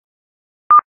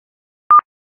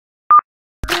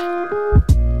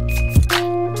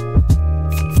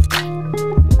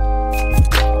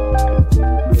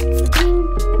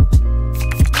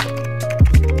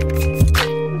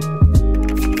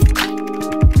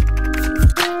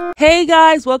Hey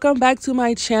guys, welcome back to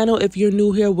my channel. If you're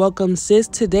new here, welcome sis.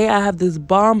 Today I have this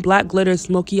bomb black glitter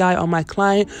smoky eye on my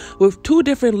client with two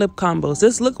different lip combos.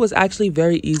 This look was actually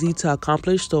very easy to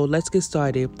accomplish, so let's get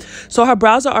started. So her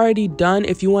brows are already done.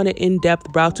 If you want an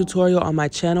in-depth brow tutorial on my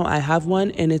channel, I have one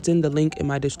and it's in the link in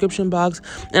my description box.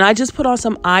 And I just put on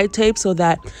some eye tape so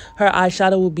that her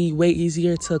eyeshadow will be way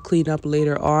easier to clean up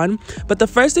later on. But the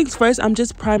first things first, I'm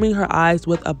just priming her eyes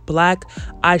with a black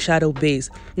eyeshadow base.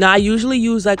 Now I usually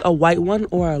use like a white one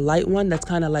or a light one that's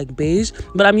kind of like beige,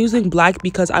 but I'm using black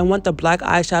because I want the black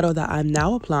eyeshadow that I'm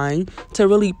now applying to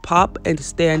really pop and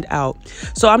stand out.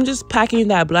 So I'm just packing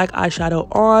that black eyeshadow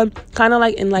on, kind of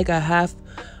like in like a half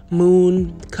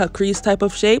moon cut crease type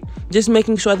of shape, just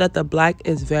making sure that the black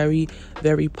is very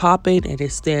popping and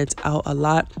it stands out a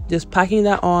lot. Just packing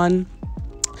that on.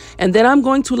 And then I'm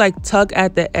going to like tug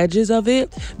at the edges of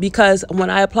it because when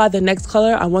I apply the next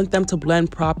color, I want them to blend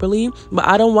properly, but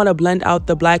I don't want to blend out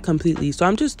the black completely. So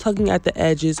I'm just tugging at the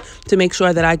edges to make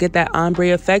sure that I get that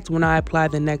ombre effect when I apply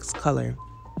the next color.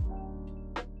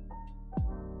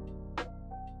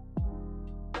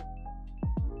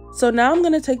 So now I'm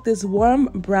going to take this warm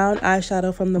brown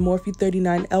eyeshadow from the Morphe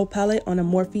 39L palette on a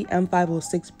Morphe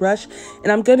M506 brush,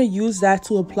 and I'm going to use that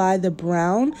to apply the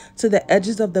brown to the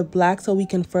edges of the black so we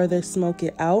can further smoke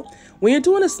it out. When you're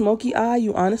doing a smoky eye,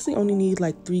 you honestly only need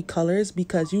like 3 colors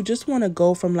because you just want to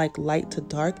go from like light to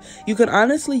dark. You can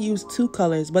honestly use 2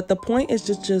 colors, but the point is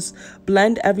just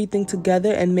blend everything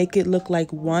together and make it look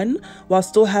like one while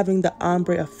still having the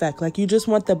ombre effect. Like you just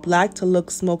want the black to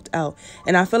look smoked out,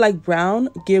 and I feel like brown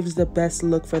gives the best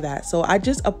look for that. So I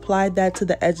just applied that to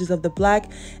the edges of the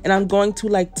black, and I'm going to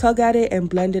like tug at it and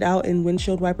blend it out in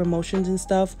windshield wiper motions and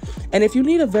stuff. And if you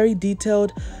need a very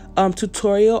detailed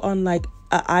tutorial on like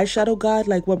an eyeshadow guide,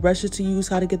 like what brushes to use,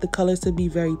 how to get the colors to be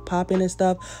very popping and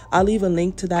stuff, I'll leave a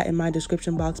link to that in my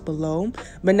description box below.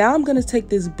 But now I'm going to take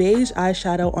this beige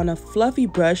eyeshadow on a fluffy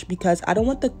brush because I don't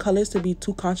want the colors to be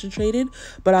too concentrated,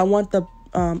 but I want the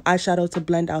eyeshadow to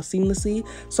blend out seamlessly.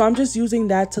 So I'm just using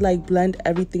that to like blend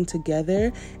everything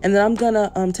together, and then I'm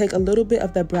gonna take a little bit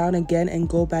of the brown again and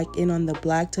go back in on the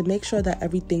black to make sure that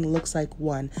everything looks like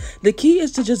one. The key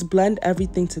is to just blend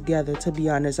everything together, to be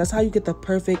honest. That's how you get the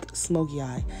perfect smoky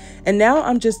eye. And now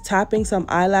I'm just tapping some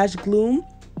eyelash glue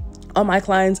on my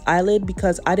client's eyelid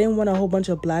because I didn't want a whole bunch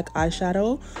of black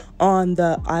eyeshadow on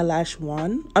the eyelash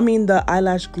wand. The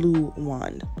eyelash glue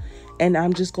wand. And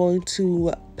I'm just going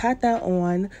to pat that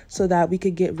on so that we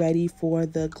could get ready for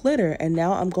the glitter. And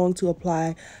now I'm going to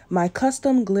apply my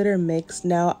custom glitter mix.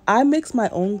 Now I mix my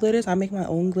own glitters. I make my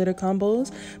own glitter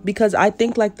combos because I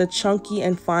think like the chunky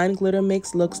and fine glitter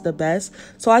mix looks the best.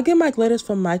 So I get my glitters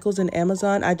from Michaels and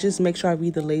Amazon. I just make sure I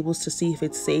read the labels to see if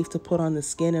it's safe to put on the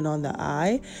skin and on the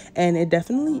eye. And it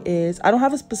definitely is. I don't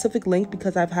have a specific link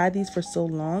because I've had these for so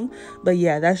long. But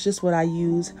yeah, that's just what I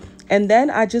use. And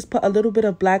then I just put a little bit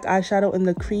of black eyeshadow in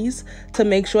the crease to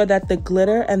make sure that the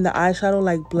glitter and the eyeshadow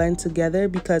like blend together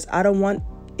because I don't want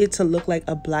it to look like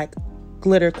a black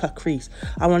glitter cut crease.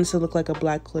 I want it to look like a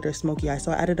black glitter smoky eye.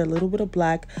 So I added a little bit of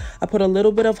black. I put a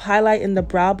little bit of highlight in the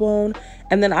brow bone,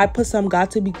 and then I put some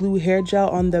Got To Be Glue hair gel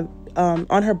on the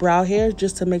on her brow hair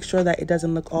just to make sure that it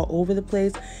doesn't look all over the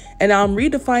place. And I'm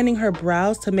redefining her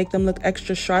brows to make them look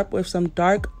extra sharp with some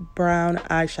dark brown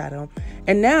eyeshadow.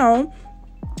 And now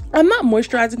I'm not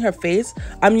moisturizing her face.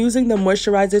 I'm using the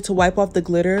moisturizer to wipe off the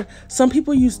glitter. Some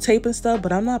people use tape and stuff,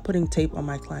 but I'm not putting tape on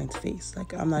my client's face.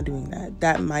 Like, I'm not doing that.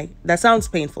 That sounds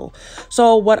painful.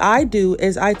 So what I do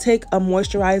is I take a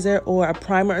moisturizer or a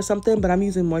primer or something, but I'm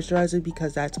using moisturizer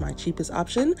because that's my cheapest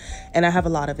option and I have a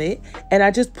lot of it. And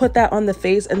I just put that on the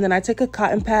face, and then I take a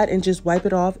cotton pad and just wipe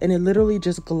it off, and it literally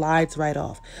just glides right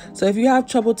off. So if you have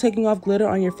trouble taking off glitter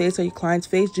on your face or your client's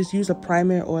face, just use a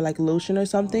primer or like lotion or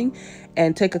something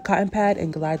and take a cotton pad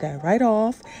and glide that right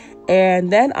off.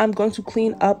 And then I'm going to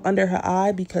clean up under her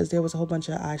eye because there was a whole bunch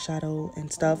of eyeshadow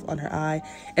and stuff on her eye.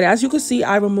 And as you can see,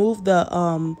 I removed the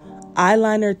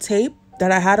eyeliner tape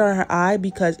that I had on her eye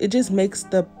because it just makes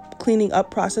the cleaning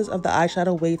up process of the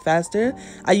eyeshadow way faster.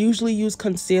 I usually use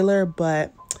concealer,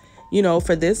 but you know,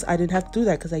 for this I didn't have to do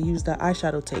that because I used the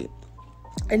eyeshadow tape.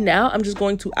 And now I'm just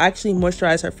going to actually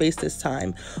moisturize her face this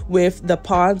time with the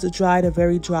Pond's Dry to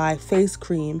Very Dry face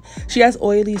cream. She has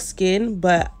oily skin,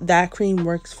 but that cream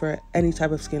works for any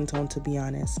type of skin tone, to be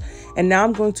honest. And now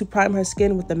I'm going to prime her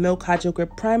skin with the Milk Hydro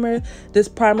Grip Primer. This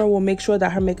primer will make sure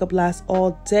that her makeup lasts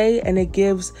all day, and it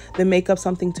gives the makeup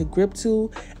something to grip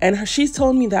to. And she's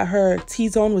told me that her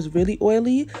T-zone was really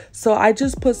oily, so I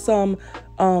just put some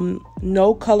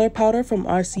no color powder from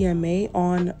RCMA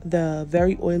on the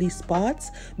very oily spots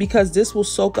because this will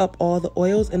soak up all the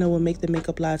oils and it will make the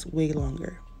makeup last way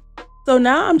longer. So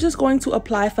now I'm just going to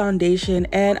apply foundation,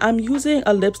 and I'm using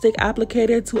a lipstick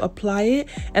applicator to apply it,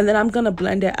 and then I'm gonna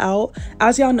blend it out.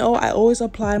 As y'all know, I always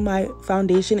apply my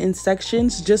foundation in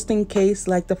sections just in case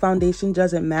like the foundation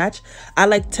doesn't match. I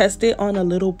like test it on a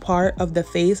little part of the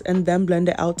face and then blend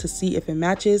it out to see if it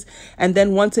matches. And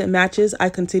then once it matches, I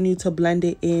continue to blend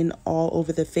it in all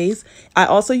over the face. I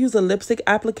also use a lipstick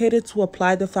applicator to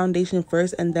apply the foundation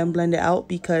first and then blend it out,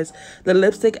 because the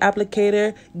lipstick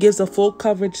applicator gives a full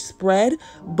coverage spread,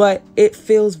 but it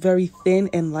feels very thin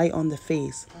and light on the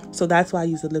face. So that's why I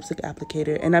use the lipstick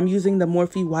applicator. And I'm using the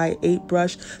Morphe Y8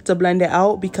 brush to blend it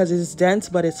out because it's dense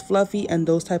but it's fluffy, and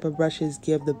those type of brushes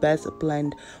give the best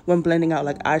blend when blending out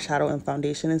like eyeshadow and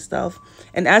foundation and stuff.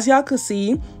 And as y'all could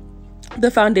see,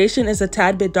 the foundation is a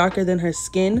tad bit darker than her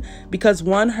skin because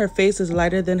one, her face is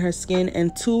lighter than her skin,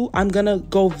 and two, I'm gonna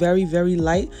go very, very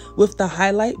light with the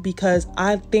highlight because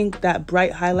I think that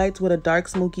bright highlights with a dark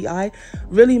smoky eye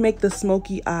really make the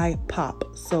smoky eye pop.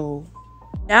 So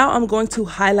now I'm going to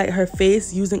highlight her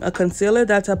face using a concealer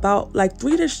that's about like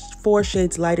 3 to 4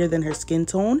 shades lighter than her skin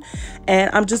tone. And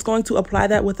I'm just going to apply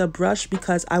that with a brush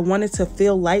because I want it to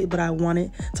feel light, but I want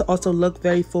it to also look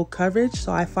very full coverage.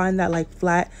 So I find that like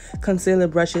flat concealer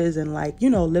brushes and like, you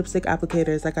know, lipstick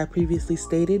applicators, like I previously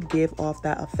stated, give off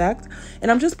that effect.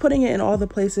 And I'm just putting it in all the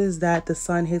places that the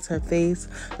sun hits her face.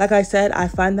 Like I said, I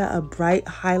find that a bright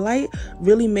highlight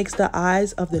really makes the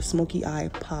eyes of the smoky eye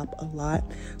pop a lot.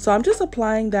 So I'm just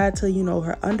applying that to, you know,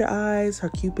 her under eyes, her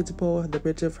cupid's bow, the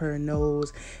bridge of her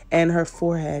nose, and her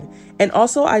forehead. And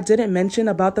also, I didn't mention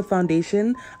about the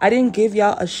foundation. I didn't give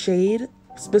y'all a shade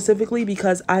specifically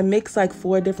because I mix like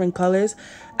 4 different colors.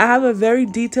 I have a very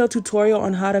detailed tutorial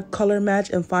on how to color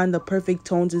match and find the perfect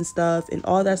tones and stuff and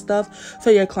all that stuff for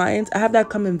your clients. I have that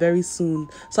coming very soon.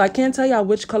 So I can't tell y'all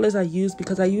which colors I use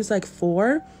because I use like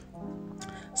 4.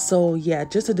 So yeah,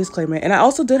 just a disclaimer. And I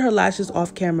also did her lashes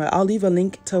off camera. I'll leave a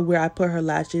link to where I put her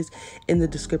lashes in the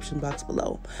description box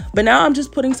below. But now I'm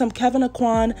just putting some Kevyn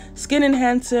Aucoin skin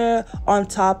enhancer on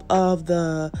top of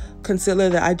the concealer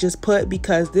that I just put,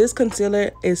 because this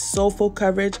concealer is so full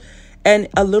coverage and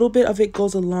a little bit of it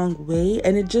goes a long way,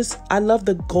 and it just, I love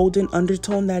the golden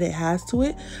undertone that it has to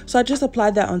it. So I just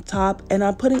applied that on top, and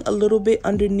I'm putting a little bit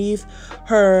underneath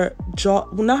her jaw,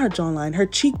 well, not her jawline, her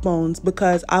cheekbones,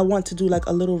 because I want to do like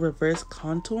a little reverse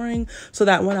contouring so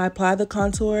that when I apply the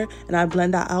contour and I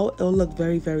blend that out, it'll look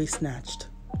very, very snatched.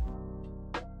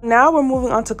 Now we're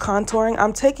moving on to contouring.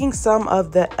 I'm taking some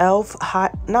of the e.l.f.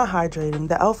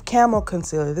 the e.l.f. Camo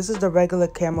Concealer. This is the regular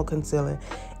Camo Concealer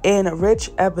in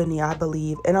Rich Ebony, I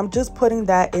believe. And I'm just putting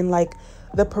that in like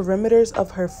the perimeters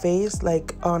of her face,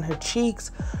 like on her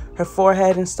cheeks, her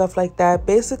forehead and stuff like that.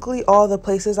 Basically all the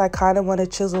places I kind of want to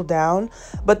chisel down.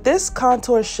 But this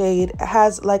contour shade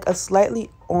has like a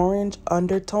slightly orange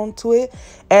undertone to it,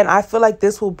 and I feel like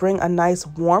this will bring a nice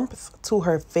warmth to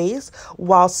her face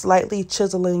while slightly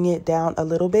chiseling it down a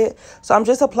little bit. So I'm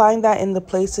just applying that in the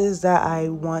places that I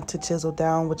want to chisel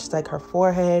down, which is like her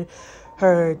forehead,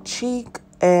 her cheek,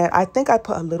 and I think I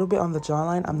put a little bit on the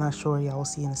jawline. I'm not sure, y'all will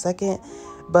see in a second.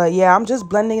 But yeah, I'm just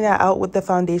blending that out with the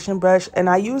foundation brush, and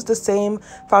I use the same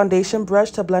foundation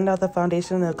brush to blend out the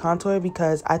foundation and the contour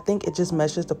because I think it just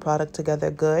meshes the product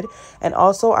together good. And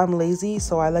also I'm lazy,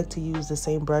 so I like to use the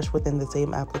same brush within the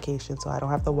same application so I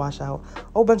don't have to wash out a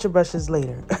whole bunch of brushes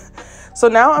later. So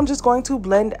now I'm just going to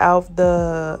blend out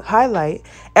the highlight,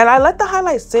 and I let the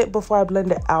highlight sit before I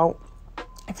blend it out.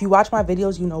 If you watch my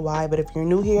videos, you know why, but if you're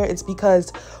new here, it's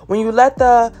because when you let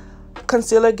the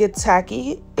concealer get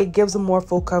tacky, it gives a more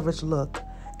full coverage look,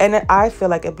 and I feel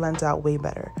like it blends out way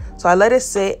better. So I let it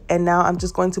sit, and now I'm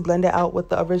just going to blend it out with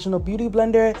the original beauty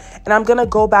blender, and I'm gonna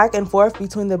go back and forth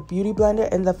between the beauty blender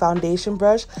and the foundation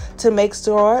brush to make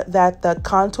sure that the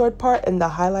contoured part and the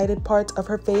highlighted parts of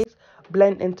her face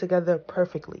blend in together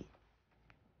perfectly.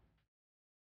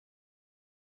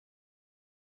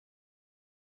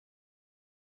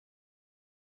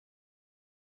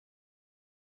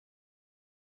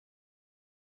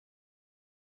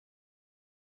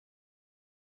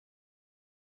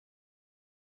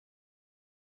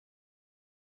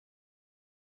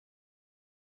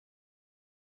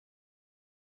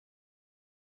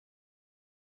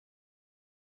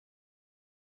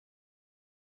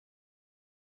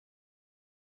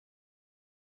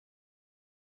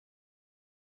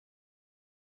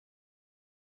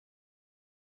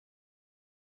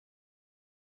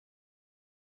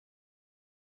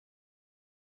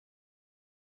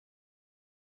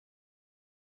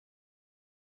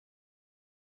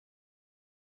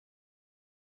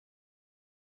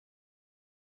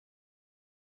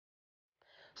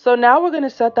 So now we're going to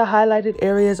set the highlighted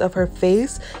areas of her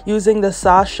face using the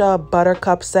Sasha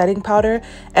Buttercup setting powder.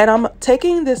 And I'm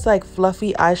taking this like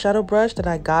fluffy eyeshadow brush that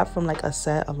I got from like a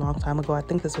set a long time ago. I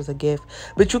think this was a gift.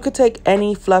 But you could take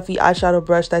any fluffy eyeshadow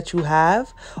brush that you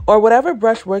have or whatever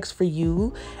brush works for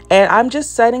you. And I'm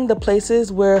just setting the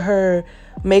places where her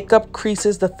makeup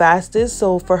creases the fastest.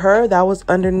 So for her, that was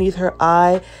underneath her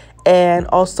eye and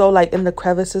also like in the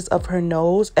crevices of her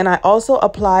nose. And I also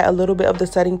apply a little bit of the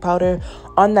setting powder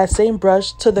on that same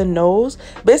brush to the nose,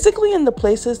 basically in the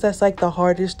places that's like the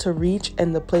hardest to reach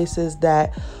and the places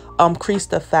that crease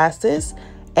the fastest.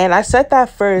 And I set that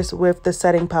first with the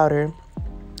setting powder.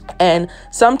 And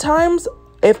sometimes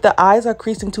if the eyes are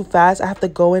creasing too fast, I have to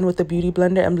go in with the beauty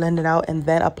blender and blend it out and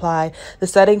then apply the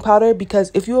setting powder, because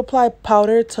if you apply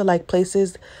powder to like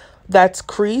places that's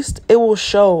creased, it will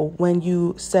show when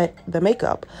you set the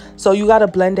makeup. So you got to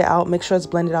blend it out, make sure it's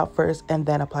blended out first, and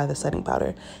then apply the setting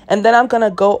powder. And then I'm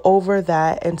gonna go over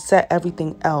that and set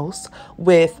everything else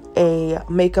with a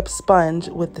makeup sponge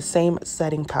with the same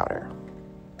setting powder.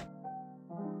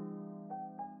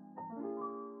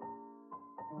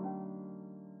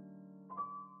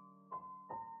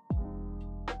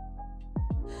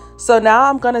 So now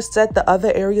I'm going to set the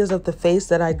other areas of the face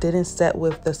that I didn't set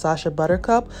with the Sasha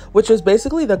Buttercup, which was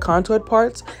basically the contoured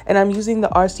parts. And I'm using the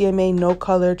RCMA No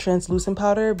Color Translucent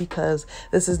Powder because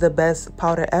this is the best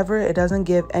powder ever. It doesn't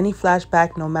give any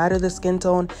flashback no matter the skin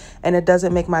tone, and it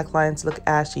doesn't make my clients look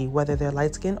ashy, whether they're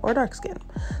light skin or dark skin.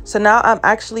 So now I'm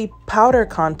actually powder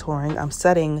contouring. I'm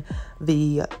setting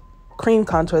the cream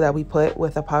contour that we put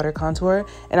with a powder contour,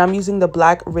 and I'm using the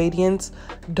Black Radiance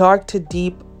Dark to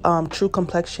Deep True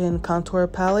Complexion Contour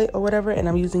Palette or whatever, and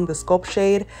I'm using the Sculpt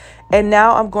shade. And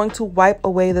now I'm going to wipe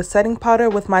away the setting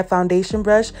powder with my foundation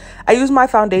brush. I use my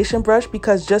foundation brush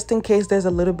because just in case there's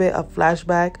a little bit of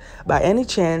flashback by any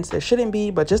chance, there shouldn't be,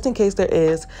 but just in case there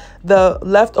is, the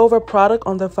leftover product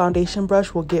on the foundation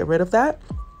brush will get rid of that.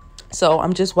 So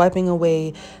I'm just wiping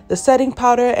away the setting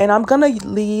powder, and I'm gonna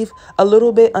leave a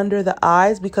little bit under the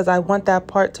eyes because I want that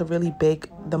part to really bake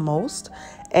the most.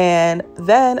 And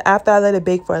then after I let it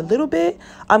bake for a little bit,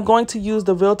 I'm going to use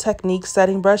the Real Technique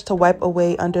setting brush to wipe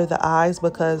away under the eyes,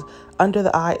 because under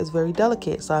the eye is very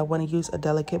delicate. So I want to use a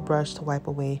delicate brush to wipe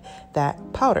away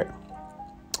that powder.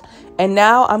 And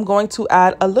now I'm going to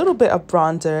add a little bit of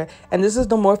bronzer, and this is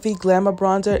the Morphe Glamour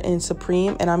Bronzer in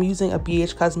Supreme, and I'm using a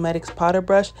BH Cosmetics powder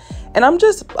brush, and I'm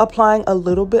just applying a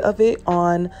little bit of it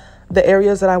on the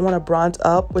areas that I want to bronze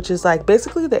up, which is like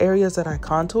basically the areas that I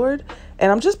contoured.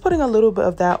 And I'm just putting a little bit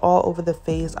of that all over the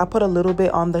face. I put a little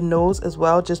bit on the nose as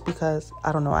well, just because,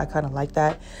 I don't know, I kind of like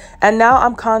that. And now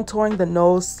I'm contouring the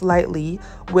nose slightly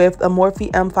with a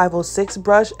Morphe M506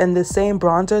 brush and the same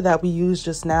bronzer that we used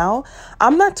just now.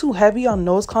 I'm not too heavy on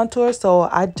nose contour, so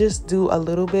I just do a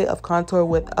little bit of contour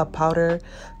with a powder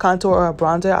contour or a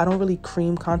bronzer. I don't really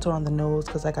cream contour on the nose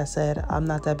because, like I said, I'm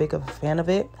not that big of a fan of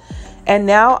it. And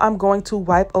now I'm going to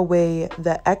wipe away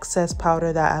the excess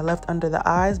powder that I left under the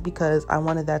eyes because I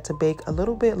wanted that to bake a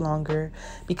little bit longer,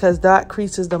 because that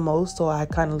creases the most, so I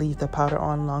kind of leave the powder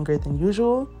on longer than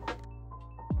usual.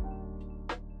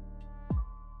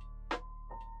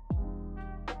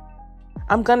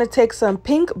 I'm going to take some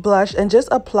pink blush and just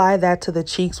apply that to the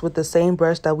cheeks with the same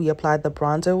brush that we applied the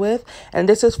bronzer with. And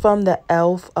this is from the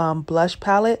e.l.f. blush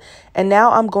palette. And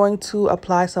now I'm going to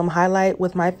apply some highlight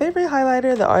with my favorite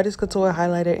highlighter, the Artist Couture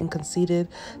highlighter in Conceited.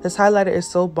 This highlighter is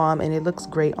so bomb and it looks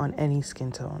great on any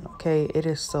skin tone, okay? It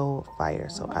is so fire,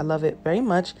 so I love it very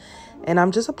much. And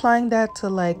I'm just applying that to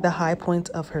like the high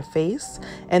points of her face.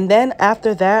 And then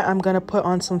after that, I'm going to put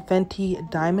on some Fenty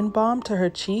Diamond Balm to her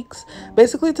cheeks,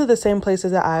 basically to the same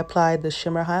places that I applied the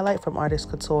shimmer highlight from Artist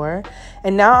Couture.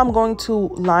 And now I'm going to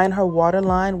line her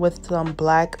waterline with some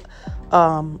black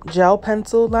gel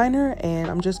pencil liner,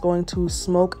 and I'm just going to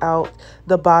smoke out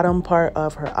the bottom part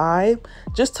of her eye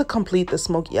just to complete the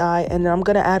smoky eye. And then I'm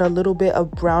going to add a little bit of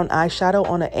brown eyeshadow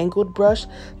on an angled brush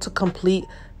to complete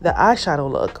the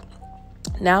eyeshadow look.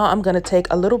 Now I'm going to take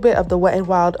a little bit of the Wet n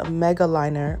Wild Mega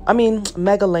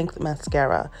Length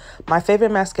Mascara. My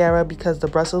favorite mascara because the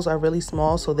bristles are really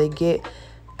small, so they get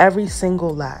every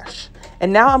single lash.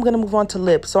 And now I'm going to move on to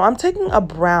lips. So I'm taking a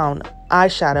brown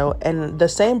eyeshadow and the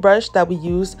same brush that we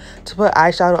used to put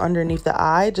eyeshadow underneath the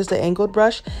eye, just an angled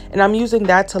brush. And I'm using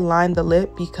that to line the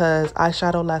lip because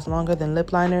eyeshadow lasts longer than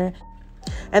lip liner.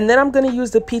 And then I'm going to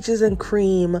use the Peaches and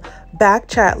Cream Back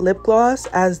Chat lip gloss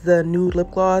as the nude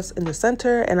lip gloss in the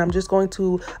center. And I'm just going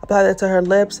to apply that to her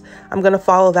lips. I'm going to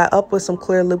follow that up with some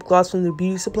clear lip gloss from the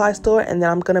beauty supply store. And then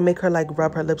I'm going to make her like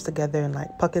rub her lips together and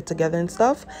like puck it together and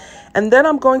stuff. And then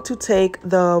I'm going to take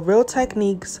the Real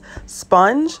Techniques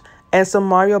sponge and some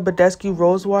Mario Badescu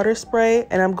Rose Water Spray,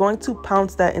 and I'm going to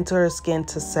pounce that into her skin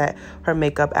to set her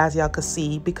makeup, as y'all can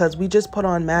see, because we just put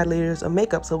on mad layers of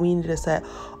makeup, so we need to set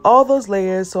all those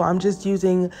layers. So I'm just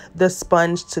using the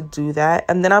sponge to do that.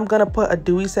 And then I'm gonna put a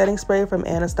dewy setting spray from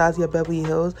Anastasia Beverly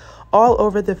Hills all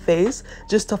over the face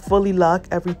just to fully lock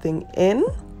everything in,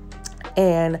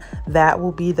 and that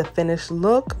will be the finished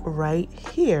look right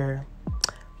here.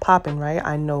 Popping, right?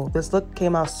 I know this look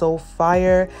came out so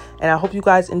fire, and I hope you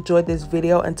guys enjoyed this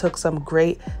video and took some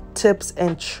great tips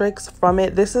and tricks from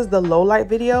it. This is the low light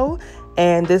video,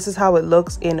 and this is how it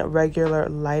looks in regular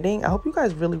lighting. I hope you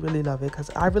guys really love it, because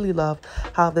I really love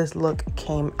how this look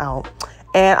came out.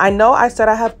 And I know I said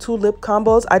I have 2 lip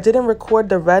combos. I didn't record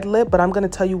the red lip, but I'm going to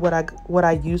tell you what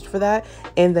I used for that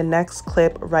in the next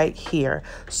clip right here.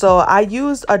 So I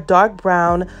used a dark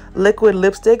brown liquid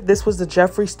lipstick. This was the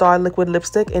Jeffree Starr liquid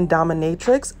lipstick in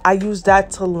Dominatrix. I used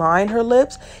that to line her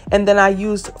lips. And then I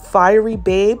used Fiery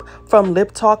Babe from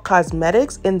Lip Talk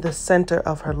Cosmetics in the center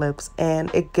of her lips.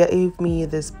 And it gave me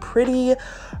this pretty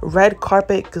red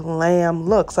carpet glam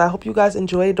look. So I hope you guys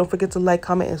enjoyed it. Don't forget to like,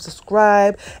 comment, and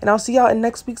subscribe. And I'll see y'all in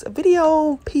next week's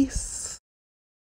video. Peace.